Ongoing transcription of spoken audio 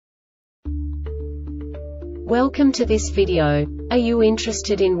Welcome to this video. Are you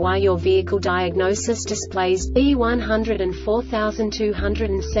interested in why your vehicle diagnosis displays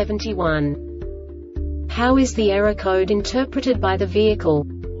B1042-71? How is the error code interpreted by the vehicle?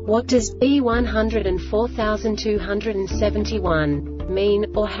 What does B1042-71 mean,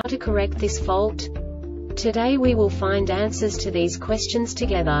 or how to correct this fault? Today we will find answers to these questions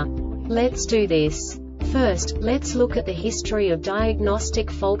together. Let's do this. First, let's look at the history of diagnostic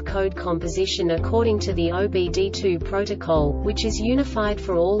fault code composition according to the OBD2 protocol, which is unified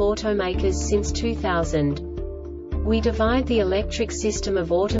for all automakers since 2000. We divide the electric system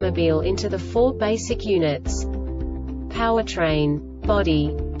of automobile into the four basic units: powertrain,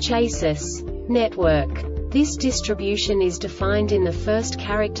 body, chassis, network. This distribution is defined in the first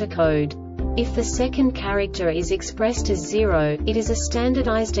character code. If the second character is expressed as 0, it is a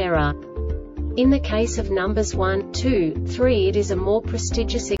standardized error. In the case of numbers 1, 2, 3, it is a more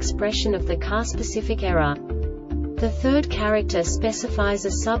prestigious expression of the car-specific error. The third character specifies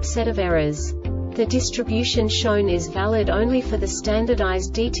a subset of errors. The distribution shown is valid only for the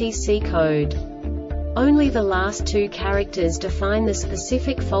standardized DTC code. Only the last two characters define the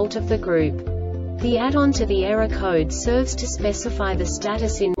specific fault of the group. The add-on to the error code serves to specify the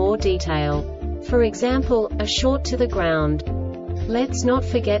status in more detail. For example, a short to the ground. Let's not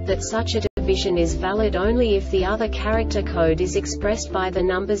forget that such a division is valid only if the other character code is expressed by the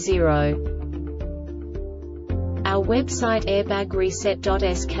number 0. Our website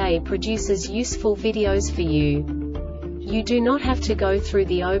airbagreset.sk produces useful videos for you. You do not have to go through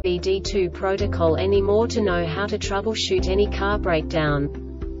the OBD2 protocol anymore to know how to troubleshoot any car breakdown.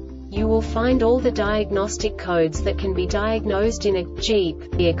 You will find all the diagnostic codes that can be diagnosed in a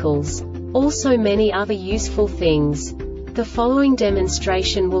Jeep vehicles. Also many other useful things. The following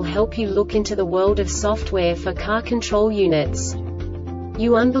demonstration will help you look into the world of software for car control units.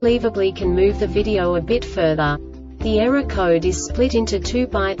 You unbelievably can move the video a bit further. The error code is split into 2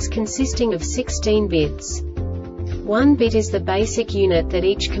 bytes consisting of 16 bits. 1 bit is the basic unit that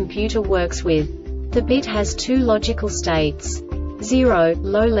each computer works with. The bit has 2 logical states: 0,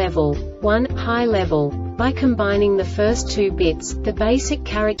 low level, 1, high level. By combining the first 2 bits, the basic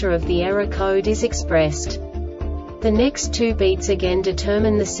character of the error code is expressed. The next 2 beats again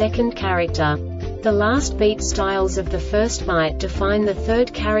determine the second character. The last beat styles of the first byte define the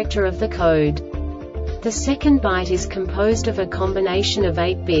third character of the code. The second byte is composed of a combination of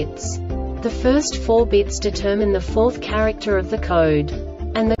 8 bits. The first 4 bits determine the fourth character of the code.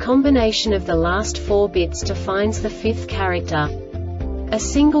 And the combination of the last 4 bits defines the fifth character. A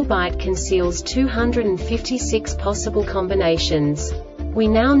single byte conceals 256 possible combinations. We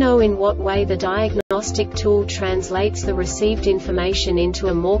now know in what way the diagnostic tool translates the received information into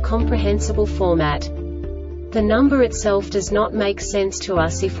a more comprehensible format. The number itself does not make sense to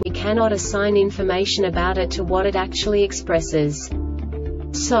us if we cannot assign information about it to what it actually expresses.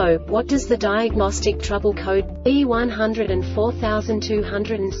 So, what does the diagnostic trouble code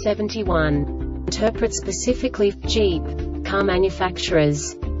B1042-71 interpret specifically for Jeep car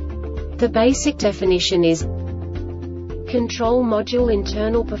manufacturers? The basic definition is Control Module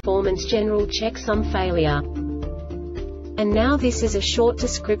Internal Performance General Checksum Failure. And now this is a short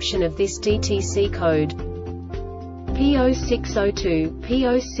description of this DTC code. P0602,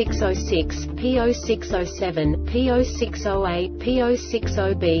 P0606, P0607, P0608,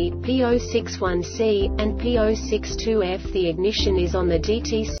 P06OB, P061C, and P062F. The ignition is on the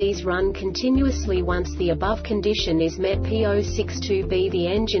DTCs run continuously once the above condition is met. P062B. The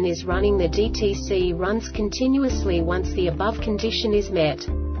engine is running. The DTC runs continuously once the above condition is met.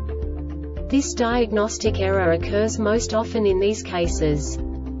 This diagnostic error occurs most often in these cases.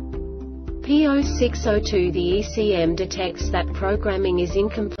 P0602. The ECM detects that programming is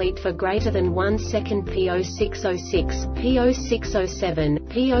incomplete for greater than 1 second. P0606, P0607,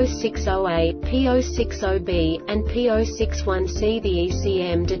 P0608, P060B, and P061C. The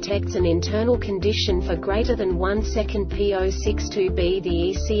ECM detects an internal condition for greater than 1 second. P062B.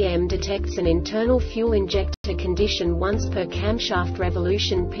 The ECM detects an internal fuel injector condition once per camshaft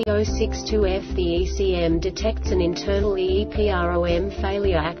revolution. P062F. The ECM detects an internal EEPROM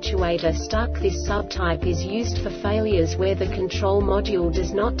failure actuator stuck. This subtype is used for failures where the control module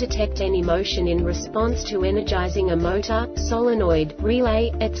does not detect any motion in response to energizing a motor, solenoid, relay,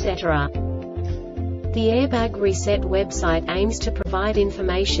 etc. The Airbag Reset website aims to provide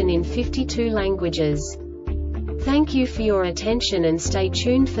information in 52 languages. Thank you for your attention and stay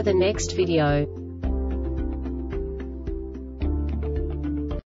tuned for the next video.